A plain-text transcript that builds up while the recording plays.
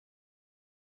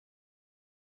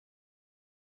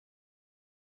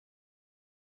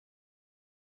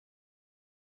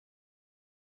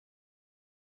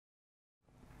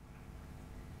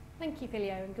Thank you,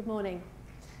 Filio, and good morning.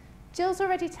 Jill's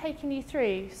already taken you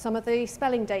through some of the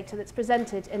spelling data that's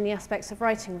presented in the Aspects of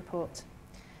Writing report.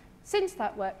 Since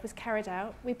that work was carried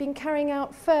out, we've been carrying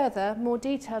out further, more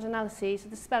detailed analyses of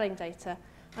the spelling data,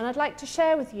 and I'd like to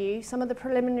share with you some of the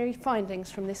preliminary findings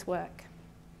from this work.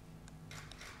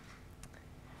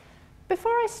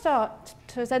 Before I start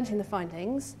presenting the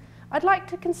findings, I'd like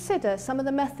to consider some of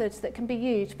the methods that can be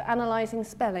used for analysing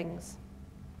spellings.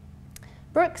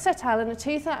 Brooks et al. In a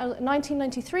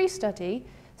 1993 study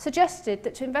suggested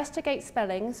that to investigate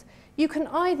spellings, you can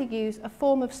either use a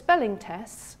form of spelling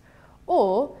tests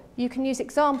or you can use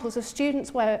examples of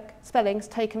students' work spellings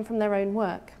taken from their own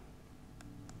work.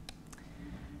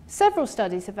 Several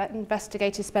studies have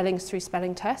investigated spellings through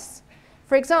spelling tests.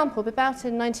 For example, Babauta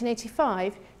in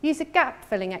 1985 used a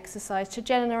gap-filling exercise to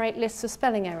generate lists of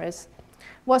spelling errors,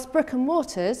 whilst Brooke and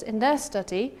Waters in their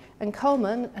study and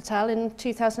Coleman et al. In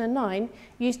 2009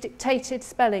 used dictated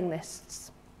spelling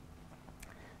lists.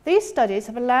 These studies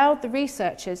have allowed the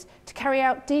researchers to carry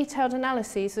out detailed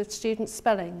analyses of students'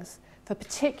 spellings for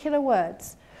particular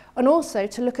words, and also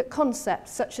to look at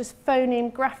concepts such as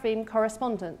phoneme-grapheme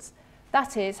correspondence.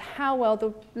 That is, how well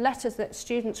the letters that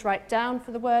students write down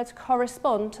for the words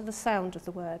correspond to the sound of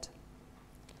the word.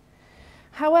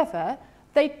 However,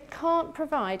 they can't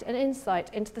provide an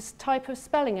insight into the type of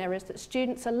spelling errors that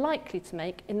students are likely to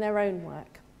make in their own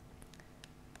work.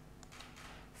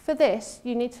 For this,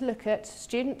 you need to look at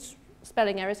students'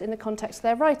 spelling errors in the context of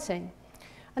their writing,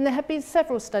 and there have been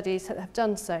several studies that have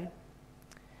done so.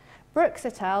 Brooks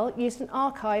et al. Used an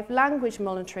archive language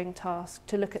monitoring task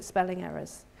to look at spelling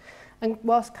errors, and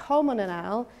whilst Coleman et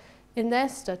al. In their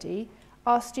study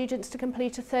asked students to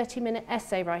complete a 30-minute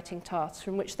essay writing task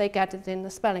from which they gathered in the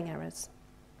spelling errors.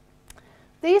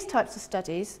 These types of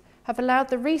studies have allowed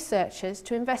the researchers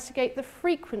to investigate the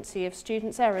frequency of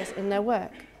students' errors in their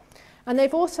work, and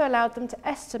they've also allowed them to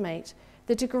estimate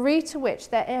the degree to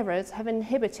which their errors have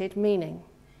inhibited meaning.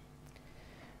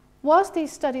 Whilst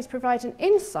these studies provide an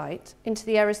insight into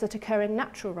the errors that occur in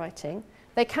natural writing,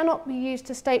 they cannot be used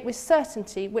to state with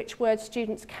certainty which words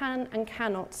students can and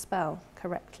cannot spell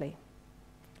correctly.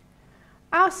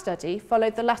 Our study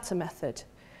followed the latter method.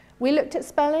 We looked at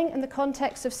spelling in the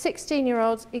context of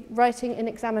 16-year-olds writing in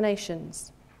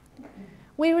examinations.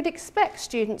 We would expect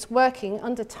students working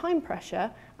under time pressure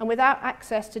and without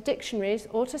access to dictionaries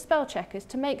or to spell checkers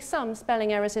to make some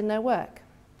spelling errors in their work.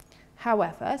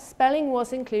 However, spelling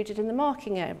was included in the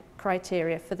marking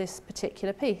criteria for this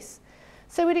particular piece,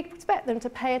 so we'd expect them to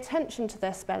pay attention to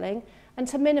their spelling and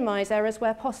to minimise errors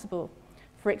where possible,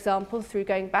 for example, through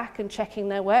going back and checking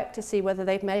their work to see whether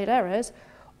they've made errors,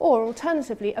 or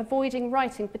alternatively avoiding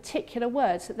writing particular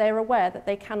words that they are aware that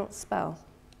they cannot spell.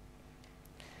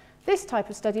 This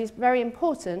type of study is very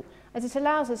important as it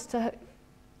allows us to,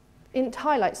 it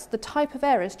highlights the type of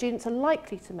errors students are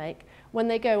likely to make when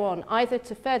they go on either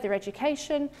to further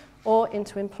education or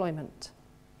into employment.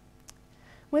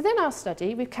 Within our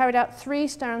study, we've carried out 3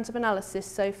 strands of analysis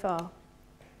so far.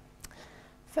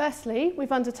 Firstly,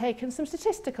 we've undertaken some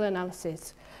statistical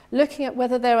analysis, looking at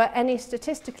whether there are any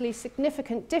statistically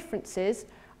significant differences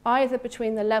either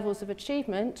between the levels of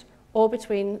achievement or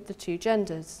between the 2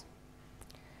 genders.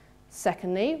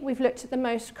 Secondly, we've looked at the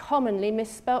most commonly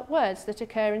misspelt words that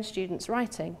occur in students'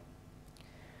 writing.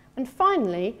 And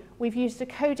finally, we've used a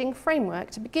coding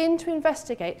framework to begin to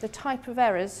investigate the type of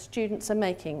errors students are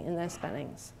making in their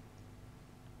spellings.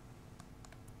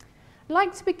 I'd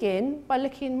like to begin by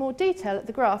looking in more detail at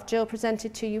the graph Jill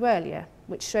presented to you earlier,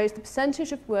 which shows the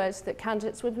percentage of words that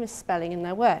candidates were misspelling in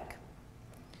their work.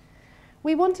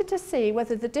 We wanted to see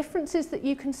whether the differences that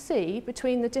you can see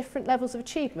between the different levels of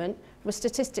achievement were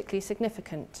statistically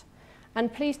significant.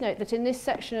 And please note that in this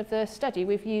section of the study,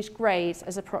 we've used grades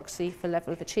as a proxy for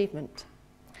level of achievement.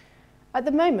 At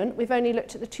the moment, we've only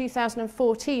looked at the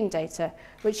 2014 data,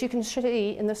 which you can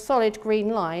see in the solid green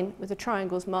line with the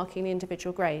triangles marking the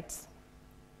individual grades.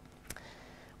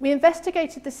 We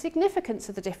investigated the significance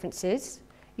of the differences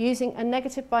using a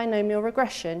negative binomial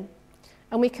regression,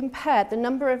 and we compared the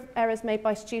number of errors made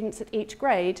by students at each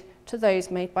grade to those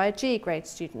made by a G grade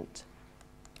student.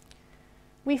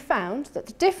 We found that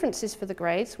the differences for the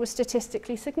grades were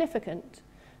statistically significant,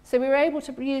 so we were able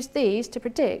to use these to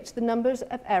predict the numbers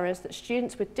of errors that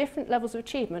students with different levels of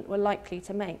achievement were likely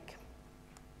to make.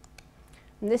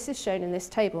 And this is shown in this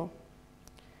table.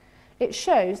 It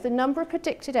shows the number of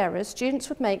predicted errors students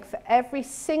would make for every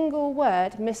single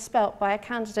word misspelt by a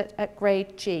candidate at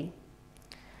grade G.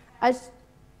 As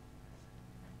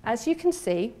you can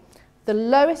see, the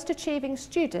lowest achieving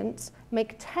students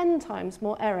make 10 times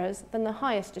more errors than the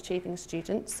highest achieving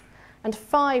students, and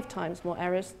 5 times more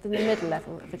errors than the middle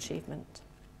level of achievement.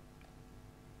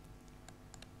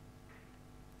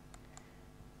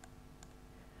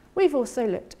 we've also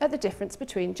looked at the difference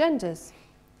between genders.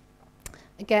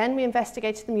 Again, we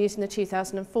investigated them using the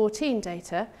 2014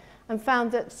 data and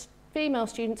found that female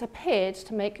students appeared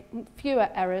to make fewer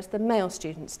errors than male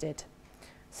students did.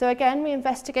 So again, we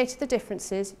investigated the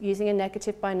differences using a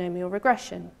negative binomial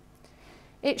regression.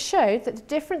 It showed that the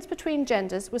difference between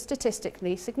genders was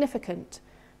statistically significant.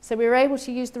 So we were able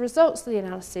to use the results of the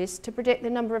analysis to predict the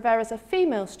number of errors a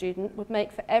female student would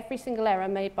make for every single error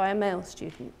made by a male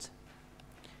student.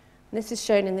 And this is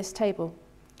shown in this table.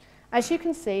 As you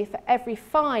can see, for every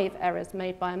 5 errors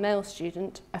made by a male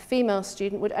student, a female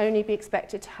student would only be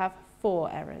expected to have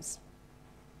 4 errors.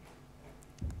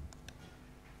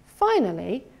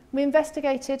 Finally, we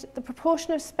investigated the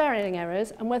proportion of spelling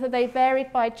errors and whether they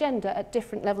varied by gender at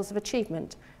different levels of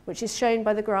achievement, which is shown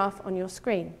by the graph on your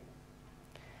screen.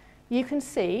 You can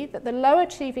see that the lower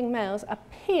achieving males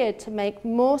appeared to make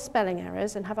more spelling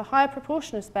errors and have a higher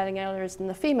proportion of spelling errors than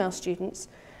the female students,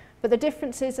 but the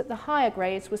differences at the higher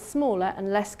grades were smaller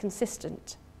and less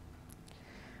consistent.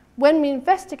 When we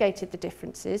investigated the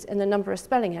differences in the number of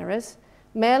spelling errors,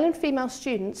 male and female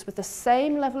students with the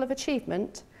same level of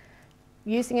achievement,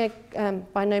 using a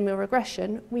binomial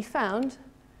regression, we found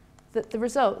that the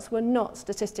results were not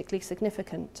statistically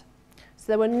significant. So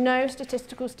there were no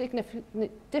statistical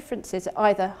differences at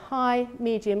either high,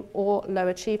 medium, or low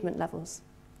achievement levels.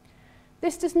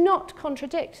 This does not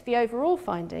contradict the overall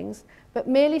findings, but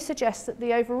merely suggests that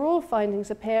the overall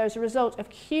findings appear as a result of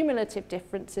cumulative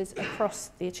differences across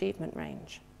the achievement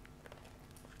range.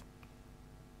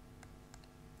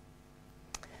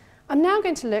 I'm now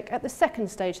going to look at the second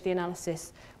stage of the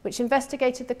analysis, which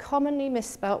investigated the commonly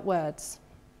misspelt words.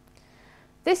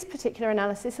 This particular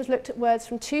analysis has looked at words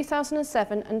from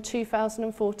 2007 and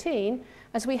 2014,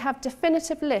 as we have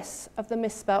definitive lists of the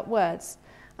misspelt words,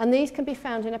 and these can be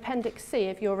found in Appendix C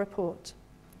of your report.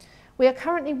 We are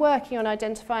currently working on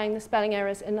identifying the spelling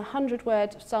errors in the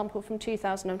 100-word sample from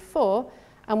 2004,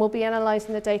 and we'll be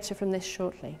analysing the data from this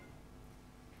shortly.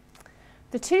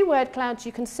 The 2 word clouds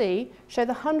you can see show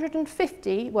the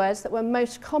 150 words that were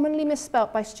most commonly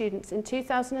misspelt by students in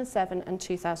 2007 and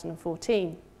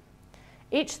 2014.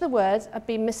 Each of the words have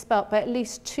been misspelt by at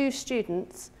least 2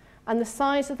 students, and the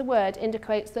size of the word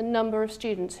indicates the number of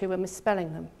students who were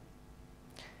misspelling them.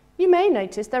 You may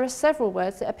notice there are several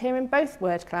words that appear in both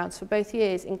word clouds for both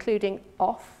years, including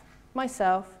off,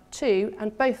 myself, to,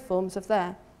 and both forms of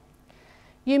there.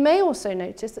 You may also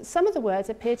notice that some of the words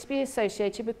appear to be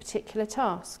associated with particular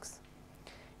tasks.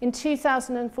 In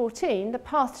 2014, the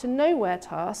Path to Nowhere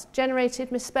task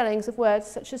generated misspellings of words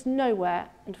such as nowhere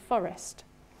and forest,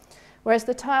 whereas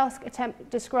the task attempt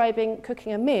describing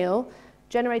cooking a meal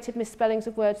generated misspellings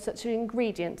of words such as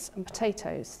ingredients and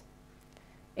potatoes.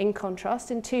 In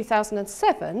contrast, in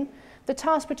 2007, the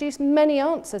task produced many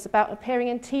answers about appearing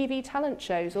in TV talent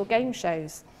shows or game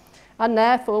shows, and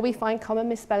therefore we find common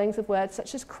misspellings of words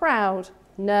such as crowd,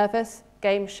 nervous,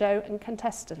 game show, and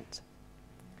contestant.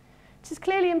 It is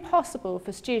clearly impossible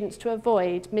for students to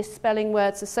avoid misspelling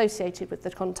words associated with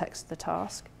the context of the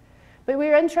task, but we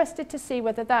were interested to see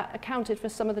whether that accounted for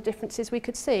some of the differences we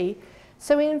could see,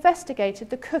 so we investigated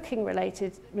the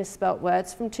cooking-related misspelt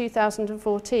words from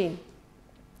 2014.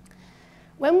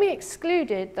 When we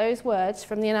excluded those words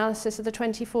from the analysis of the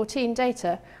 2014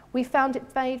 data, we found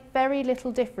it made very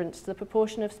little difference to the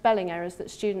proportion of spelling errors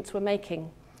that students were making.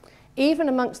 Even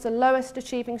amongst the lowest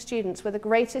achieving students where the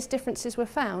greatest differences were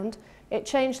found, it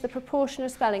changed the proportion of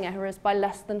spelling errors by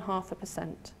less than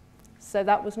 0.5%. So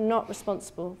that was not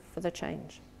responsible for the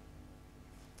change.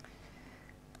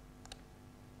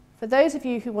 For those of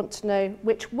you who want to know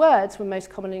which words were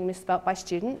most commonly misspelt by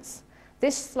students,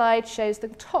 this slide shows the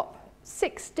top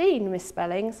 16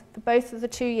 misspellings for both of the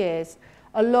 2 years,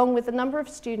 along with the number of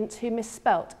students who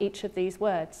misspelt each of these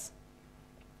words.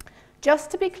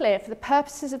 Just to be clear, for the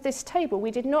purposes of this table,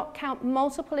 we did not count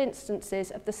multiple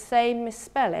instances of the same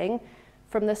misspelling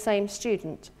from the same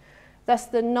student. Thus,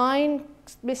 the 9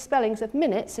 misspellings of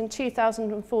minutes in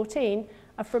 2014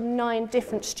 are from 9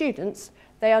 different students.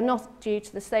 They are not due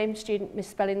to the same student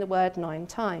misspelling the word 9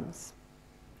 times.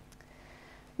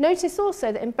 Notice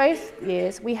also that in both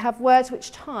years we have words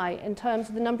which tie in terms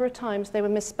of the number of times they were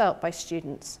misspelt by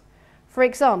students. For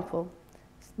example,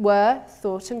 were,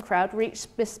 thought and crowd were each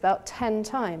misspelt 10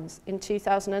 times in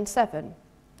 2007.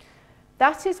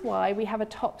 That is why we have a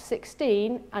top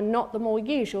 16 and not the more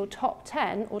usual top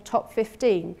 10 or top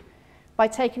 15. By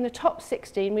taking the top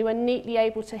 16, we were neatly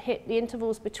able to hit the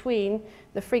intervals between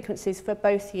the frequencies for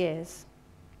both years.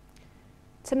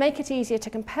 To make it easier to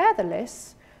compare the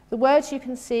lists, the words you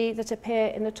can see that appear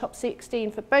in the top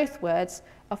 16 for both words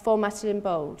are formatted in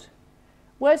bold,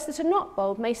 Words that are not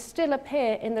bold may still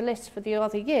appear in the list for the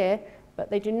other year,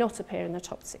 but they do not appear in the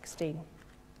top 16.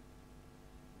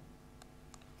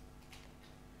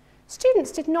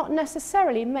 Students did not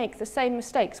necessarily make the same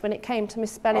mistakes when it came to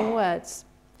misspelling words.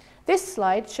 This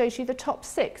slide shows you the top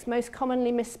 6 most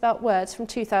commonly misspelt words from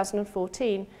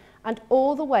 2014 and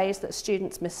all the ways that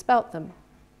students misspelt them.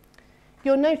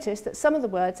 You'll notice that some of the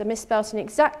words are misspelt in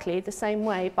exactly the same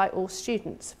way by all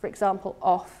students, for example,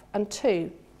 off and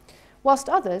to, whilst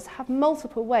others have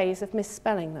multiple ways of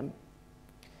misspelling them.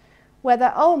 Where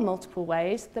there are multiple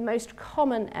ways, the most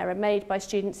common error made by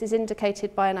students is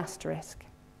indicated by an asterisk.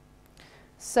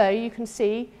 So you can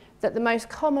see that the most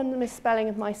common misspelling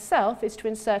of myself is to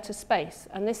insert a space,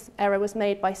 and this error was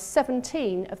made by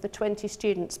 17 of the 20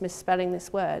 students misspelling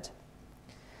this word.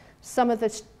 Some of the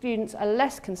students are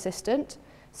less consistent,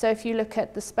 so if you look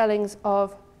at the spellings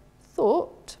of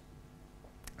thought,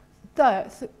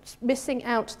 missing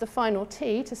out the final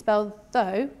T to spell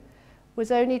though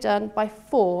was only done by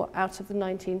 4 out of the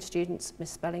 19 students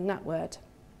misspelling that word.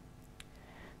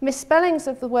 Misspellings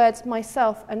of the words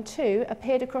myself and to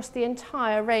appeared across the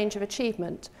entire range of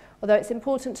achievement, although it's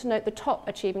important to note the top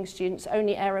achieving students'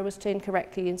 only error was to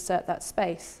incorrectly insert that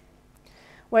space,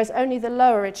 whereas only the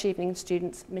lower achieving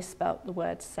students misspelt the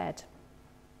word said.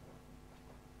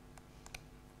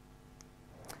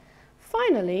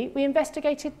 Finally, we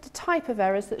investigated the type of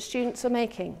errors that students are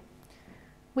making.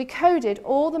 We coded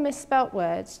all the misspelt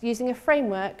words using a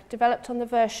framework developed on the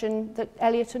version that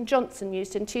Elliott and Johnson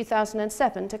used in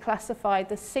 2007 to classify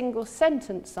the single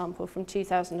sentence sample from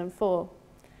 2004.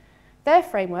 Their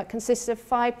framework consisted of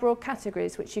 5 broad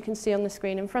categories, which you can see on the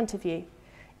screen in front of you,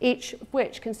 each of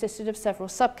which consisted of several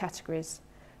subcategories.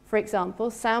 For example,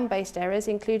 sound-based errors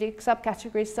included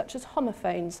subcategories such as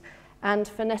homophones and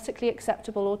phonetically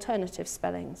acceptable alternative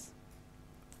spellings.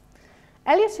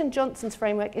 Elliott and Johnson's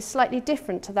framework is slightly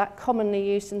different to that commonly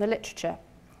used in the literature.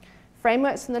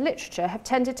 Frameworks in the literature have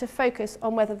tended to focus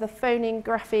on whether the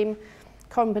phoneme-grapheme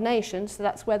combination, so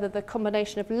that's whether the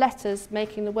combination of letters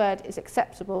making the word is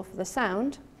acceptable for the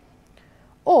sound,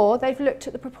 or they've looked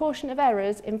at the proportion of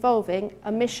errors involving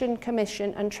omission,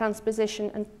 commission, and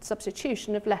transposition and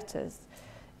substitution of letters,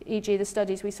 e.g. the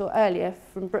studies we saw earlier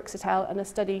from Brooks et al. And a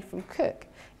study from Cook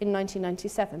in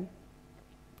 1997.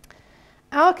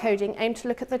 Our coding aimed to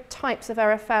look at the types of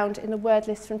error found in the word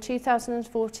list from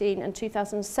 2014 and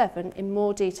 2007 in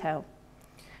more detail.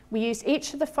 We used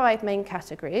each of the 5 main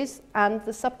categories and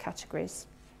the subcategories.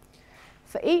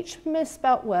 For each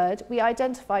misspelt word, we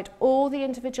identified all the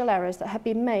individual errors that had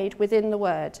been made within the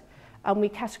word, and we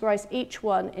categorised each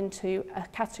one into a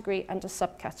category and a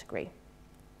subcategory.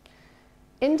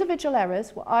 Individual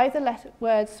errors were either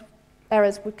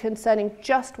errors concerning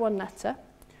just one letter,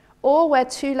 or where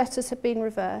 2 letters had been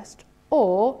reversed,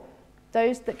 or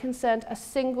those that concerned a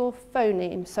single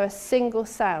phoneme, so a single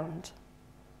sound.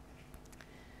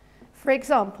 For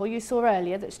example, you saw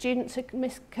earlier that students had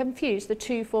confused the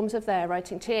 2 forms of their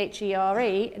writing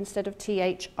T-H-E-R-E instead of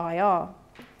T-H-I-R.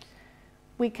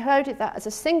 We coded that as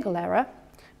a single error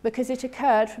because it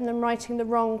occurred from them writing the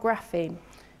wrong grapheme.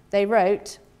 They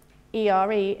wrote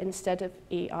E-R-E instead of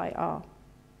E-I-R.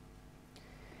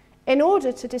 In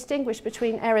order to distinguish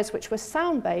between errors which were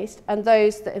sound-based and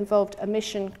those that involved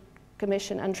omission,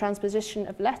 commission, and transposition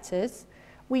of letters,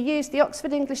 we used the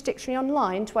Oxford English Dictionary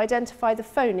Online to identify the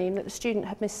phoneme that the student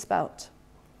had misspelt.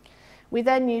 We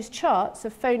then used charts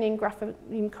of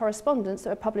phoneme-grapheme correspondence that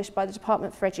were published by the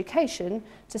Department for Education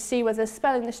to see whether the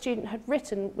spelling the student had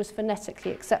written was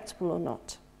phonetically acceptable or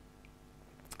not.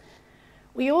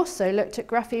 We also looked at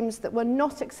graphemes that were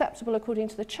not acceptable according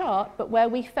to the chart, but where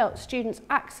we felt students'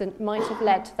 accent might have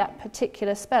led to that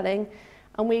particular spelling,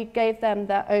 and we gave them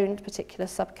their own particular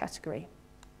subcategory.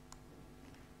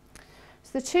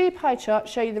 So the 2 pie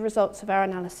charts show you the results of our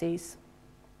analyses.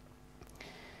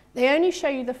 They only show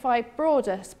you the 5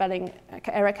 broader spelling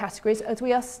error categories, as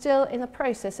we are still in the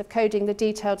process of coding the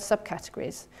detailed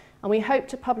subcategories, and we hope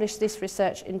to publish this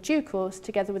research in due course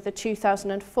together with the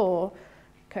 2004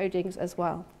 codings as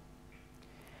well.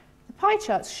 The pie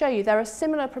charts show you there are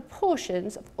similar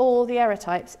proportions of all the error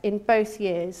types in both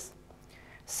years.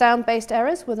 Sound-based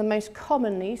errors were the most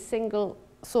commonly single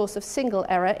source of single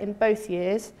error in both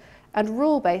years, and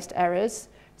rule-based errors,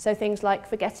 so things like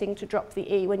forgetting to drop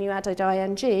the E when you added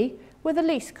ing, were the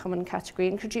least common category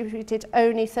and contributed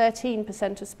only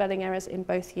 13% of spelling errors in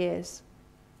both years.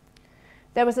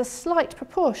 There was a slight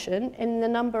proportion in the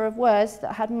number of words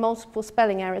that had multiple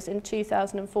spelling errors in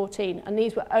 2014, and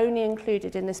these were only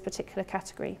included in this particular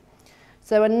category.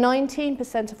 So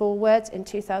 19% of all words in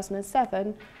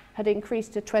 2007 had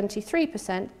increased to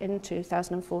 23% in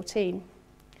 2014.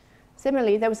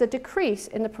 Similarly, there was a decrease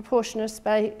in the proportion of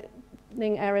spelling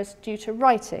errors due to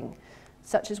writing,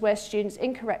 such as where students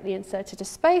incorrectly inserted a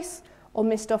space or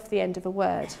missed off the end of a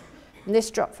word. And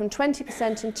this dropped from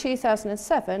 20% in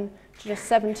 2007 to just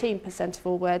 17% of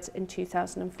all words in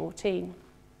 2014.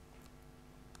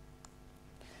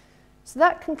 So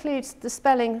that concludes the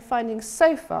spelling findings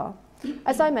so far.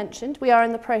 As I mentioned, we are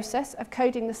in the process of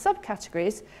coding the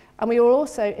subcategories, and we are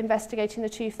also investigating the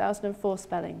 2004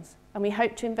 spellings. And we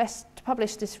hope to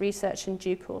publish this research in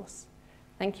due course.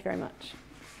 Thank you very much.